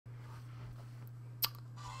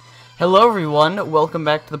Hello everyone, welcome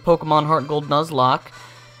back to the Pokemon Heart Gold Nuzlocke,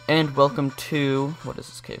 and welcome to, what is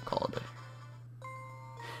this cave called?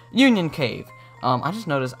 Union Cave. I just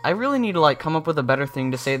noticed, I really need to, like, come up with a better thing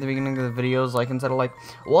to say at the beginning of the videos, like, instead of, like,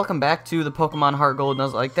 welcome back to the Pokemon Heart Gold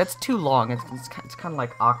Nuzlocke, like, that's too long, it's kind of,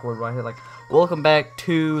 like, awkward right here, like, welcome back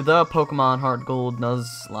to the Pokemon Heart Gold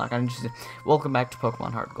Nuzlocke, I need to say, welcome back to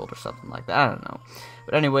Pokemon Heart Gold, or something like that, I don't know.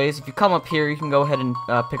 But anyways, if you come up here, you can go ahead and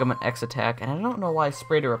pick up an X attack, and I don't know why I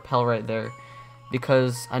sprayed a repel right there,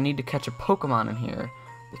 because I need to catch a Pokemon in here,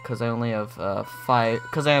 because I only have 5,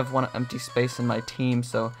 because I have 1 empty space in my team,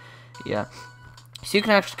 so, yeah. So you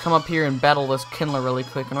can actually come up here and battle this Kindler really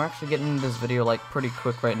quick, and we're actually getting into this video, like, pretty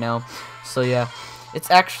quick right now, so yeah.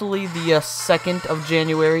 It's actually the 2nd of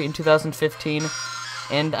January in 2015,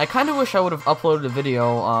 and I kind of wish I would have uploaded a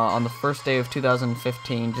video on the first day of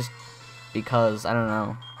 2015, just because, I don't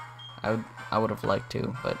know, I would have liked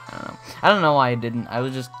to, but I don't know. I don't know why I didn't. I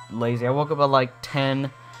was just lazy. I woke up at like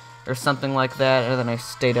 10 or something like that, and then I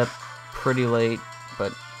stayed up pretty late,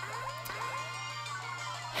 but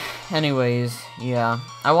anyways, yeah.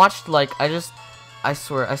 I watched, like, I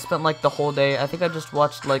swear, I spent, like, the whole day, I think I just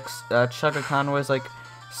watched, like, Chugga Conway's, like,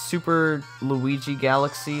 Super Luigi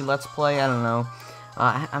Galaxy Let's Play, I don't know.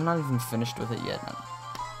 I'm not even finished with it yet.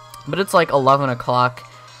 But it's, like, 11 o'clock,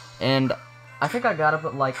 and I think I got up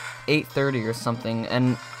at, like, 8:30 or something,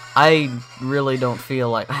 and I really don't feel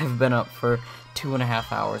like I've been up for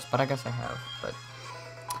 2.5 hours, but I guess I have, but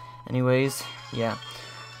anyways, yeah.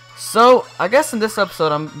 So, I guess in this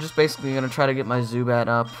episode, I'm just basically going to try to get my Zubat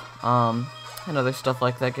up, and other stuff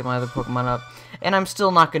like that, get my other Pokemon up, and I'm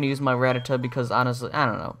still not going to use my Rattata because, honestly, I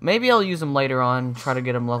don't know. Maybe I'll use him later on, try to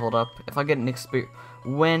get him leveled up, if I get an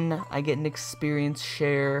when I get an experience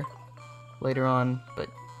share later on, but,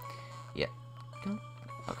 yeah.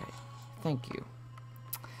 Okay, thank you.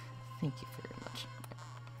 Thank you very much.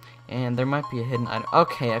 And there might be a hidden item.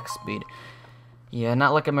 Okay, X-Speed. Yeah,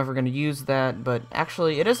 not like I'm ever going to use that, but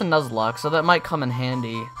actually, it is a Nuzlocke, so that might come in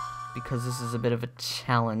handy, because this is a bit of a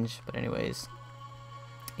challenge, but anyways.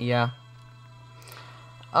 Yeah.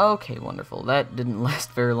 Okay, wonderful. That didn't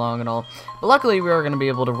last very long at all. But luckily, we are going to be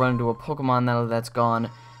able to run into a Pokemon now that that's gone,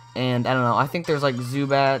 and I don't know, I think there's like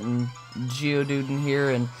Zubat and Geodude in here,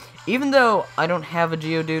 and even though I don't have a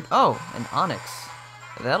Geodude, oh, an Onix.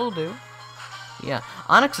 That'll do. Yeah,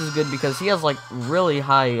 Onix is good because he has, like, really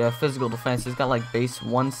high physical defense. He's got, like, base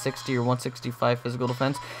 160 or 165 physical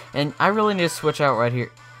defense. And I really need to switch out right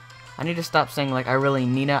here. I need to stop saying, like, I really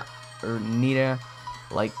need to,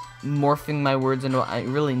 like, morphing my words into, I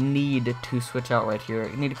really need to switch out right here.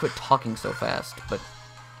 I need to quit talking so fast. But,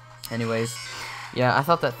 anyways, yeah, I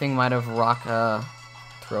thought that thing might have rock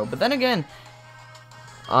throw. But then again,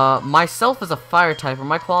 myself is a fire type, or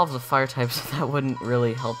my Quav is a fire type, so that wouldn't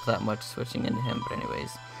really help that much switching into him, but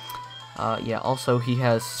anyways. Yeah, also he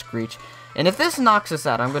has Screech. And if this knocks us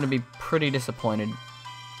out, I'm going to be pretty disappointed.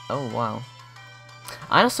 Oh, wow.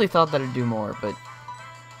 I honestly thought that it'd do more, but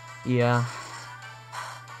yeah.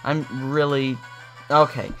 I'm really,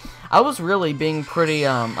 okay. I was really being pretty,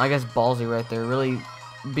 I guess ballsy right there, really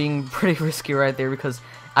being pretty risky right there, because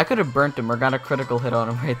I could have burnt him or got a critical hit on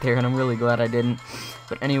him right there, and I'm really glad I didn't.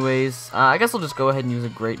 But anyways, I guess I'll just go ahead and use a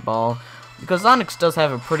Great Ball, because Onix does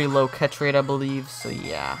have a pretty low catch rate, I believe, so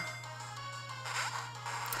yeah.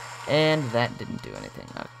 And that didn't do anything.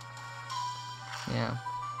 Yeah.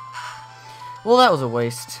 Well, that was a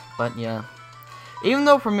waste, but yeah. Even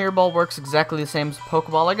though Premier Ball works exactly the same as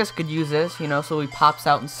Pokeball, I guess I could use this, you know, so he pops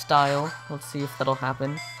out in style. Let's see if that'll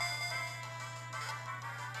happen.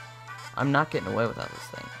 I'm not getting away without this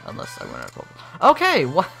thing, unless I run out of Pokeball. Okay,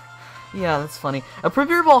 what? Yeah, that's funny. A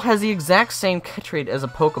Premier Ball has the exact same catch rate as a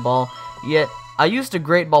Pokeball, yet I used a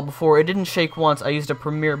Great Ball before. It didn't shake once. I used a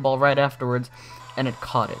Premier Ball right afterwards, and it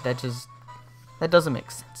caught it. That doesn't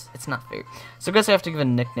make sense. It's not fair. So I guess I have to give a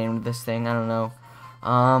nickname to this thing. I don't know.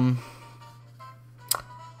 I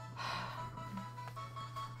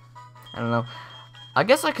don't know. I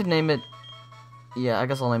guess I could name it. Yeah, I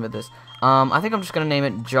guess I'll name it this. I think I'm just gonna name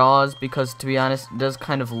it Jaws, because to be honest, it does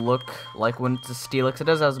kind of look like when it's a Steelix. It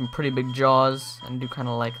does have some pretty big jaws, and I do kind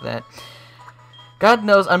of like that. God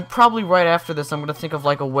knows, I'm probably right after this, I'm gonna think of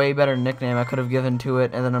like a way better nickname I could have given to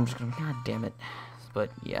it, and then I'm just gonna, god damn it.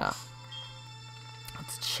 But yeah.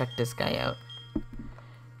 Let's check this guy out.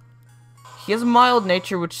 He has a mild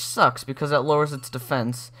nature, which sucks, because that lowers its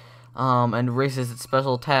defense. And raises its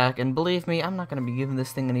special attack, and believe me, I'm not going to be giving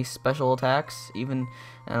this thing any special attacks, even,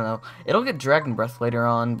 I don't know, it'll get Dragon Breath later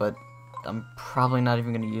on, but I'm probably not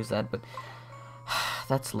even going to use that, but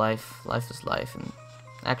that's life. Life is life, and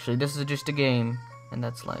actually, this is just a game, and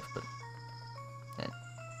that's life, but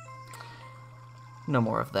no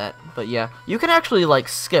more of that. But yeah, you can actually like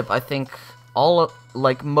skip, I think,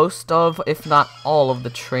 like most of, if not all of the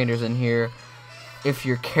trainers in here, if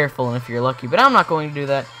you're careful and if you're lucky. But I'm not going to do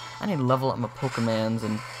that. I need to level up my Pokemons,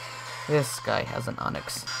 and this guy has an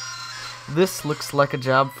Onix. This looks like a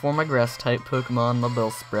job for my grass-type Pokemon, my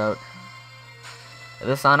Bellsprout.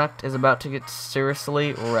 This Onix is about to get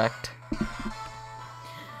seriously wrecked.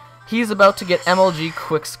 He's about to get MLG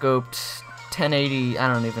quickscoped, 1080,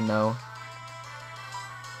 I don't even know.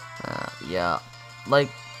 Yeah,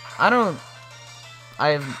 like,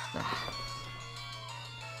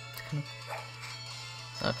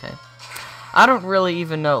 okay. I don't really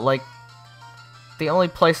even know, like, the only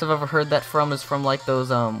place I've ever heard that from is from, like, those,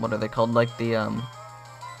 what are they called, like, the,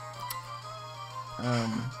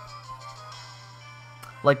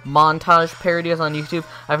 like, montage parodies on YouTube.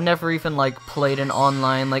 I've never even, like, played an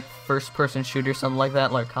online, like, first-person shooter, something like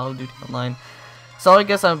that, like Call of Duty Online. So I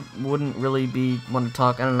guess I wouldn't really want to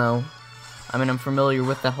talk, I don't know. I mean, I'm familiar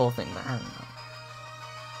with that whole thing, but I don't know.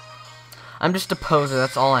 I'm just a poser,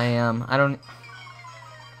 that's all I am.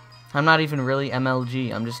 I'm not even really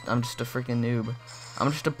MLG, I'm just a freaking noob.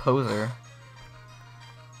 I'm just a poser.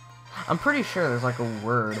 I'm pretty sure there's like a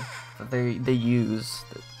word that they use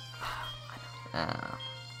that,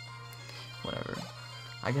 whatever.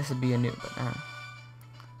 I guess it'd be a noob, but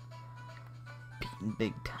beaten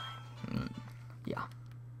big time. Yeah.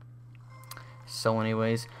 So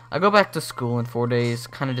anyways, I go back to school in 4 days,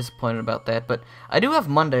 kind of disappointed about that, but I do have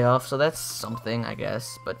Monday off, so that's something, I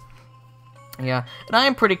guess, but yeah, and I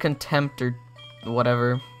am pretty content, or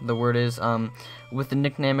whatever the word is, with the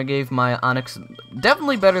nickname I gave my Onix.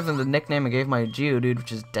 Definitely better than the nickname I gave my Geodude,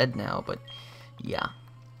 which is dead now, but yeah.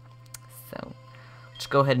 So, let's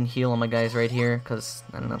go ahead and heal on my guys right here, because,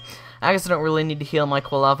 I don't know. I guess I don't really need to heal my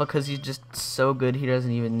Quilava, because he's just so good, he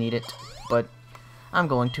doesn't even need it, but I'm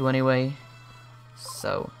going to anyway.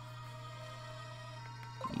 So,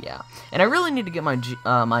 yeah. And I really need to get my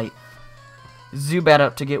my Zubat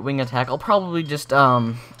up to get Wing Attack. I'll probably just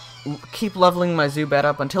keep leveling my Zubat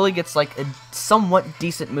up until he gets like a somewhat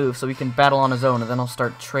decent move so he can battle on his own, and then I'll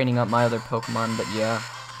start training up my other Pokemon, but yeah.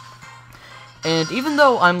 And even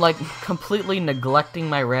though I'm like completely neglecting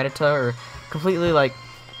my Rattata, or completely like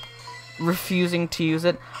refusing to use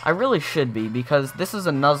it, I really should be, because this is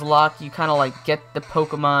a Nuzlocke. You kind of like get the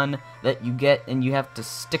Pokemon that you get, and you have to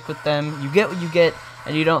stick with them. You get what you get,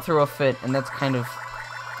 and you don't throw a fit, and that's kind of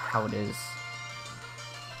how it is.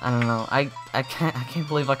 I don't know. I can't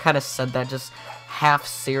believe I kind of said that just half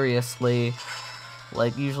seriously.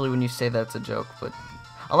 Like usually when you say that's a joke, but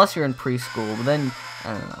unless you're in preschool, but then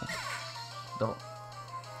I don't know.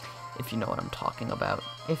 If you know what I'm talking about,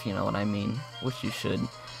 if you know what I mean, which you should.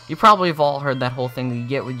 You probably have all heard that whole thing that you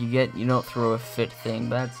get what you get, you don't throw a fit thing.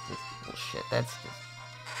 That's just bullshit. That's just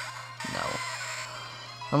no.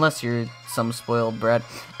 Unless you're some spoiled brat.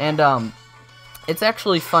 And it's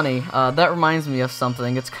actually funny. That reminds me of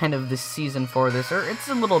something. It's kind of the season for this, or it's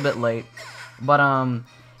a little bit late. But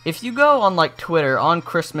if you go on like Twitter on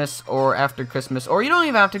Christmas or after Christmas, or you don't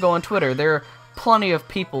even have to go on Twitter, there are plenty of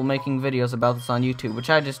people making videos about this on YouTube, which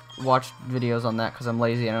I just watched videos on that because I'm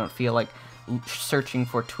lazy and I don't feel like searching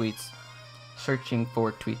for tweets or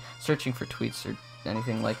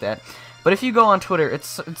anything like that. But if you go on Twitter,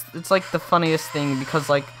 it's like the funniest thing, because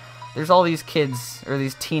like there's all these kids, or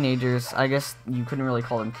these teenagers, I guess you couldn't really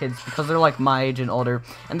call them kids because they're like my age and older,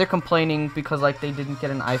 and they're complaining because like they didn't get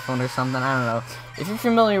an iPhone or something. I don't know. If you're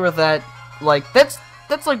familiar with that, like that's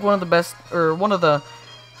like one of the best, or one of the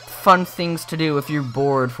fun things to do if you're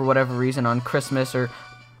bored for whatever reason on Christmas or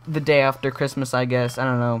the day after Christmas, I guess. I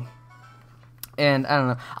don't know. And I don't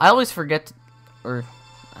know. I always forget, or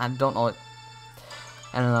I don't know.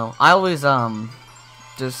 I don't know. I always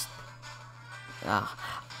just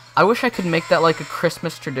I wish I could make that like a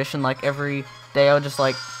Christmas tradition. Like every day, I would just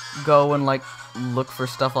like go and like look for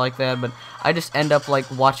stuff like that. But I just end up like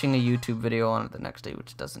watching a YouTube video on it the next day,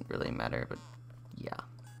 which doesn't really matter. But yeah.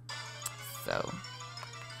 So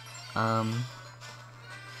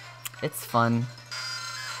it's fun.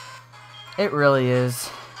 It really is.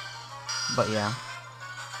 But yeah.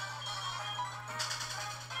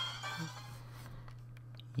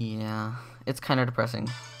 Yeah. It's kind of depressing.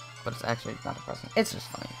 But it's actually not depressing. It's just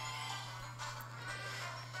funny.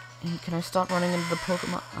 And can I stop running into the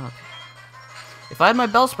Pokemon? Okay. If I had my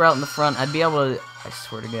Bellsprout in the front, I'd be able to... I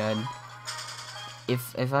swear to God.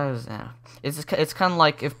 If I was... It's kind of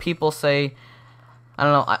like if people say... I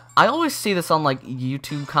don't know. I always see this on, like,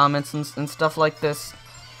 YouTube comments and stuff like this.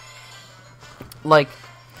 Like...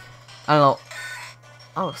 I don't know.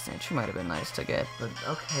 Oh, she might have been nice to get, but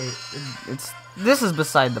okay. This is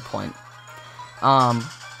beside the point.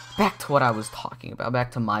 back to what I was talking about,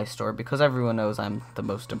 back to my story, because everyone knows I'm the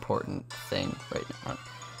most important thing right now.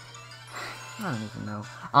 I don't even know.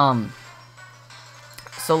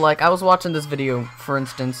 So, like, I was watching this video, for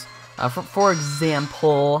instance, for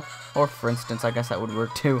example, or for instance, I guess that would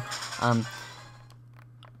work too,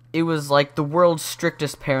 it was, like, the world's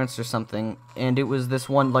strictest parents or something, and it was this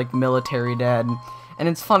one, like, military dad, and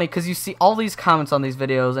it's funny, because you see all these comments on these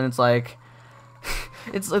videos, and it's like,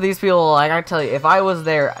 it's these people, like, I tell you, if I was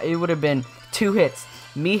there, it would have been 2 hits,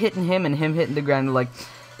 me hitting him and him hitting the ground. Like,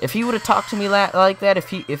 if he would have talked to me like that,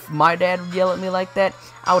 if my dad would yell at me like that,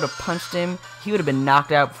 I would have punched him. He would have been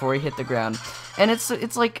knocked out before he hit the ground. And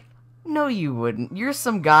it's like, no, you wouldn't. You're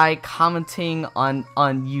some guy commenting on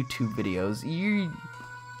YouTube videos. You,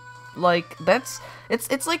 like,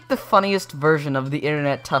 it's like the funniest version of the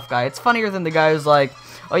internet tough guy. It's funnier than the guy who's like,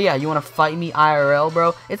 oh yeah, you want to fight me IRL,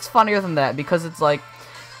 bro? It's funnier than that, because it's like,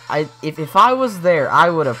 if I was there, I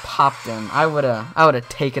would have popped him. I would have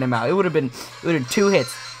taken him out. It would have been 2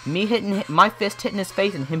 hits. Me hitting my fist hitting his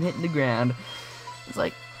face and him hitting the ground. It's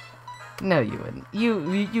like, no, you wouldn't.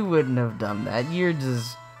 You wouldn't have done that. You're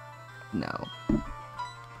just, no.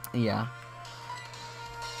 Yeah.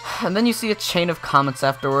 And then you see a chain of comments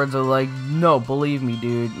afterwards of like, no, believe me,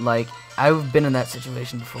 dude. Like, I've been in that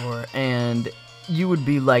situation before, and you would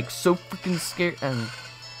be like so freaking scared. And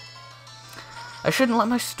I shouldn't let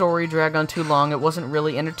my story drag on too long. It wasn't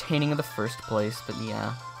really entertaining in the first place, but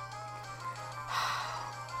yeah.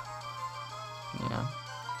 Yeah.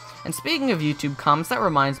 And speaking of YouTube comments, that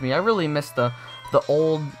reminds me, I really miss the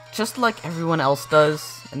old, just like everyone else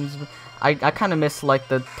does. And I kind of miss like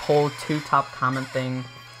the whole 2 top comment thing.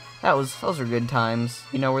 Those were good times,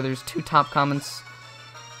 you know, where there's 2 top comments,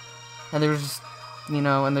 and there's, you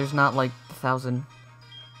know, and there's not like 1,000.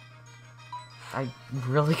 I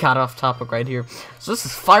really got off topic right here. So this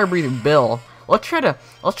is Fire Breathing Bill. Let's try to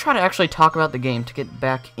actually talk about the game to get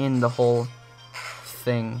back in the whole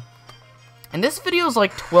thing. And this video is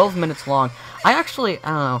like 12 minutes long. I don't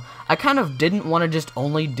know, I kind of didn't want to just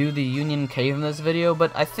only do the Union Cave in this video,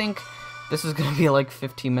 but I think this is gonna be like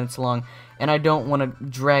 15 minutes long, and I don't want to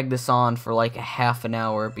drag this on for like a half an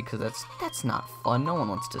hour, because that's not fun. No one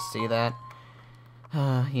wants to see that.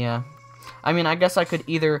 Yeah. I mean, I guess I could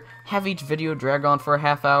either have each video drag on for a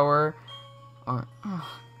half hour, or...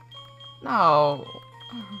 no. Oh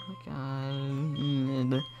my god.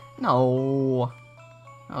 No.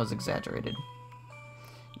 That was exaggerated.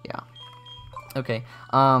 Yeah. Okay.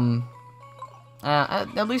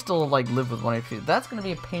 At least I'll, like, live with 1 HP. That's gonna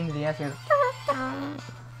be a pain in the ass here.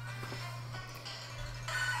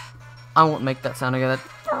 I won't make that sound again.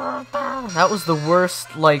 That was the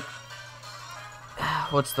worst, like...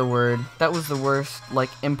 what's the word? That was the worst,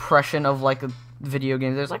 like, impression of, like, a video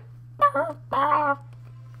game. There's, like...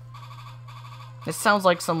 it sounds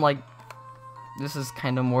like some, like... this is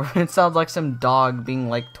kind of more... it sounds like some dog being,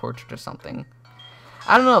 like, tortured or something.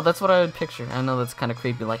 I don't know, that's what I would picture. I know that's kind of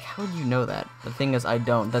creepy. Like, how would you know that? The thing is, I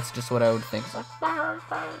don't. That's just what I would think. It's like...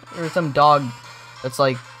 or some dog that's,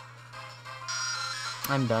 like...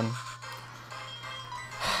 I'm done.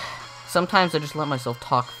 Sometimes I just let myself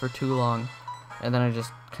talk for too long. And then I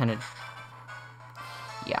just kind of...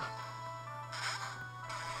 yeah.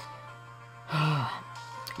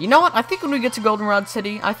 You know what? I think when we get to Goldenrod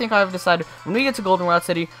City, I think I've decided, when we get to Goldenrod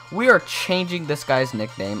City, we are changing this guy's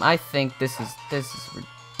nickname. I think this is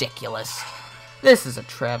ridiculous. This is a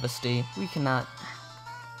travesty. We cannot...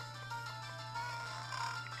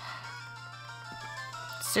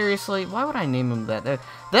 seriously? Why would I name him that? That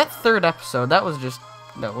 3rd episode, that was just...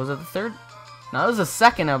 no, was it the 3rd? No, it was the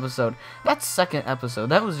 2nd episode. That 2nd episode,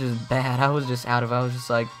 that was just bad. I was just out of it. I was just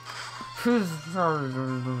like, who's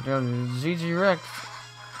GG Rex?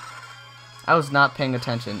 I was not paying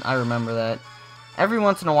attention. I remember that. Every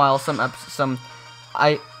once in a while,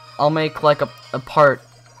 I'll make like a part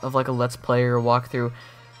of like a Let's Play or a walkthrough.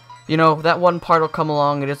 You know, that one part will come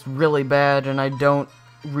along and it's really bad, and I don't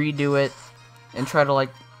redo it and try to like,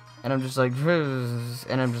 and I'm just like,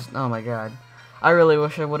 and I'm just, oh my god. I really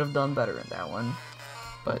wish I would have done better in that one.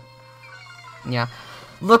 But, yeah.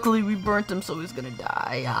 Luckily, we burnt him, so he's gonna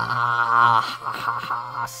die. Ah, ha, ha,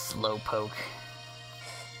 ha, slowpoke.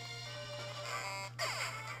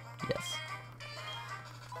 Yes.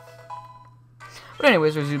 But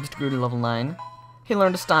anyways, there's Zoobs to Groot level 9. He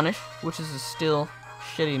learned Astonish, which is a still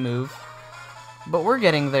shitty move. But we're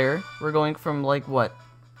getting there. We're going from, like, what?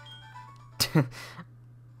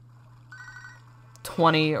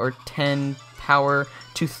 20 or 10 power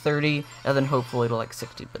to 30, and then hopefully to like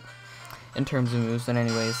 60, but in terms of moves. And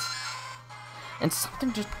anyways, and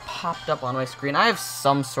something just popped up on my screen. I have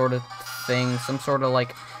some sort of thing, some sort of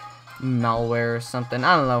like malware or something.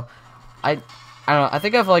 I don't know. I don't know. I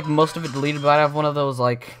think I've like most of it deleted, but I have one of those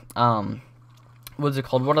like what's it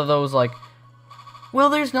called? One of those like, well,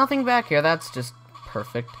 there's nothing back here. That's just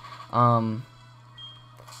perfect.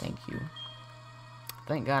 Thank you.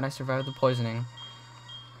 Thank God I survived the poisoning.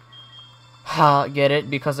 Get it?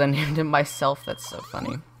 Because I named him myself. That's so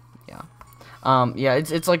funny. Yeah. Yeah,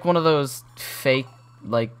 it's like one of those fake,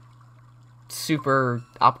 like, super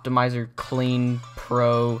optimizer clean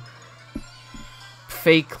pro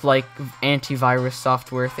fake, like, antivirus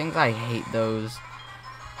software things. I hate those.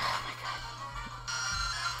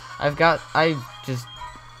 Oh my God.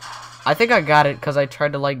 I think I got it because I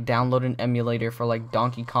tried to, like, download an emulator for, like,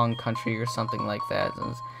 Donkey Kong Country or something like that.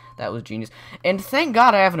 That was genius. And thank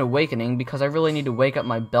God I have an awakening, because I really need to wake up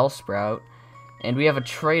my Bellsprout. And we have a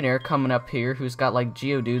trainer coming up here who's got, like,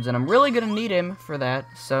 Geodudes, and I'm really gonna need him for that,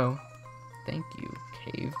 so thank you,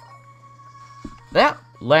 cave. That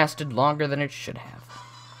lasted longer than it should have.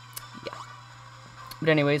 Yeah. But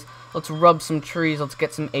anyways, let's rub some trees, let's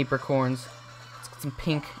get some apricorns. Let's get some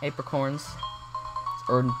pink apricorns.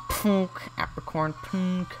 Or pink apricorn,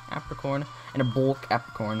 and a bulk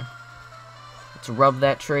apricorn. Let's rub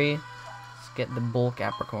that tree. Let's get the bulk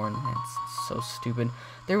apricorn. That's so stupid.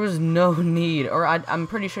 There was no need, or I'm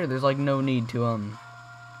pretty sure there's like no need to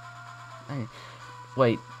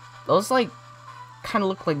wait, those like kind of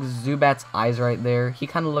look like Zubat's eyes right there. He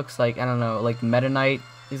kind of looks like, I don't know, like Meta Knight.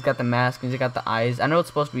 He's got the mask and he's got the eyes. I know it's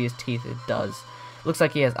supposed to be his teeth. It does. Looks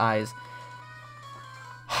like he has eyes.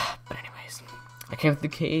 But anyways, I came through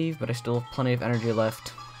the cave, but I still have plenty of energy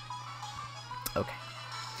left. Okay.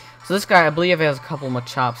 So this guy, I believe, has a couple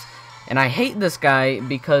Machops, and I hate this guy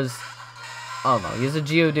because, oh no, he's a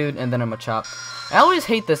Geodude and then a Machop. I always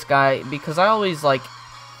hate this guy because I always pick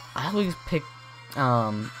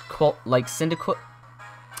Cyndaquil.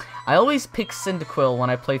 I always pick Cyndaquil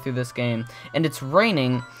when I play through this game, and it's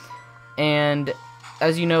raining, and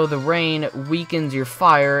as you know, the rain weakens your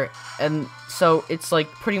fire, and so it's like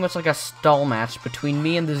pretty much like a stall match between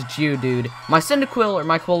me and this Geodude, my Cyndaquil or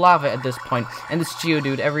my Quilava at this point, and this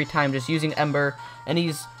Geodude every time just using Ember, and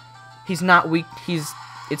he's not weak,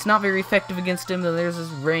 it's not very effective against him, then there's this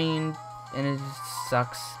rain, and it just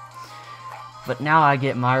sucks. But now I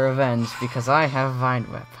get my revenge because I have Vine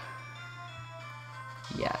Whip.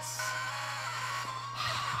 Yes.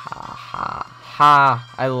 Ha ha ha,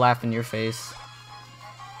 I laugh in your face.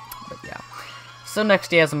 But yeah. So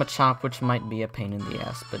next he has a Machop, which might be a pain in the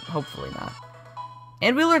ass, but hopefully not.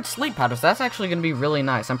 And we learned Sleep Powder, so that's actually going to be really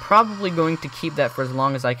nice. I'm probably going to keep that for as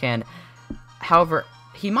long as I can. However,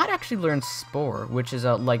 he might actually learn Spore, which is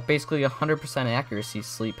like basically 100% accuracy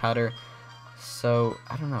Sleep Powder. So,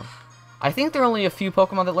 I don't know. I think there are only a few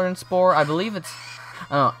Pokemon that learn Spore. I believe it's...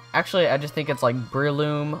 actually, I just think it's like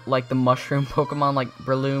Breloom, like the mushroom Pokemon, like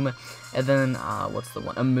Breloom. And then, what's the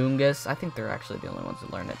one? Amoonguss. I think they're actually the only ones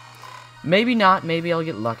that learn it. Maybe not. Maybe I'll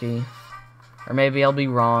get lucky. Or maybe I'll be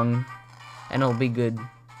wrong. And it'll be good.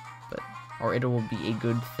 Or it will be a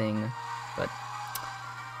good thing. But,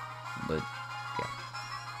 yeah.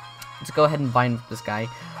 Let's go ahead and bind with this guy.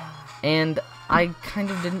 And I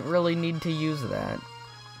kind of didn't really need to use that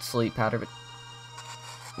Sleep Powder, but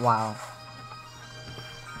wow.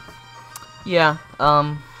 Yeah,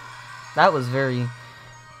 that was very...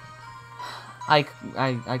 I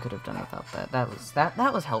could have done without that.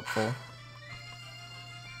 That was helpful.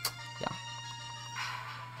 Yeah.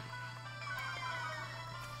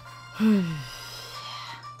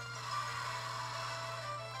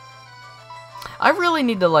 I really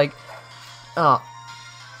need to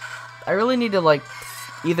like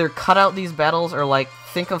either cut out these battles or like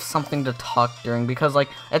think of something to talk during, because like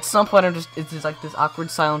at some point it's just like this awkward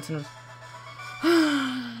silence and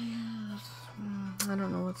I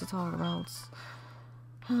don't know what to talk about.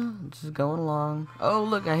 Just going along. Oh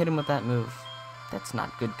look, I hit him with that move. That's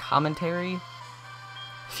not good commentary.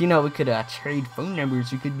 If you know, we could trade phone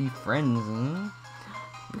numbers, we could be friends,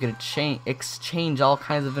 we could exchange all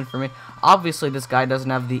kinds of information. Obviously, this guy doesn't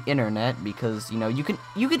have the internet because, you know, you can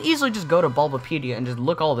easily just go to Bulbapedia and just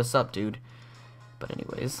look all this up, dude. But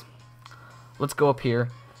anyways, let's go up here.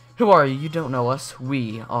 Who are you? You don't know us.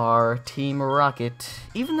 We are Team Rocket.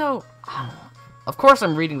 Even though, of course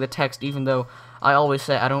I'm reading the text, even though I always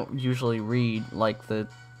say I don't usually read, like, the,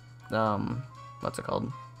 what's it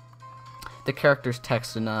called? The character's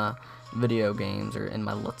text in, video games or in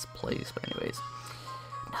my Let's Plays, but anyways.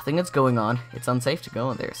 Nothing is going on. It's unsafe to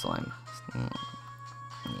go in there, Slime. Yeah,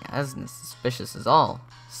 as suspicious as all.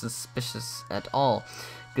 Suspicious at all.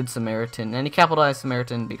 Good Samaritan. And he capitalized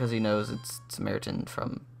Samaritan because he knows it's Samaritan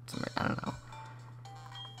from... I don't know.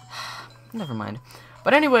 Never mind.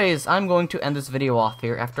 But anyways, I'm going to end this video off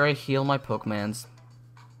here after I heal my Pokemons.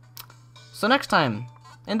 So next time,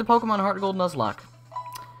 in the Pokemon Heart Gold Nuzlocke,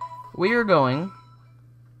 we are going...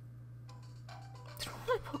 Did one of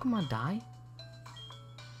my Pokemon die?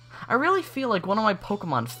 I really feel like one of my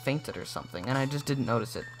Pokemon fainted or something, and I just didn't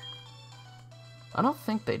notice it. I don't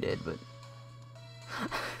think they did, but...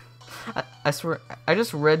 I swear, I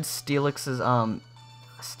just read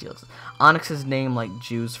Onyx's name like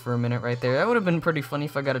Juice for a minute right there. That would have been pretty funny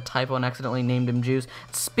if I got a typo and accidentally named him Juice.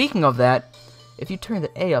 Speaking of that, if you turn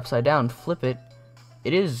the A upside down and flip it,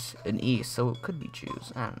 it is an E, so it could be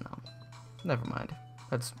Juice. I don't know. Never mind.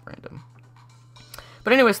 That's random.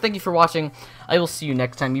 But anyways, thank you for watching. I will see you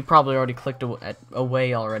next time. You probably already clicked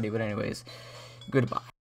away already, but anyways, goodbye.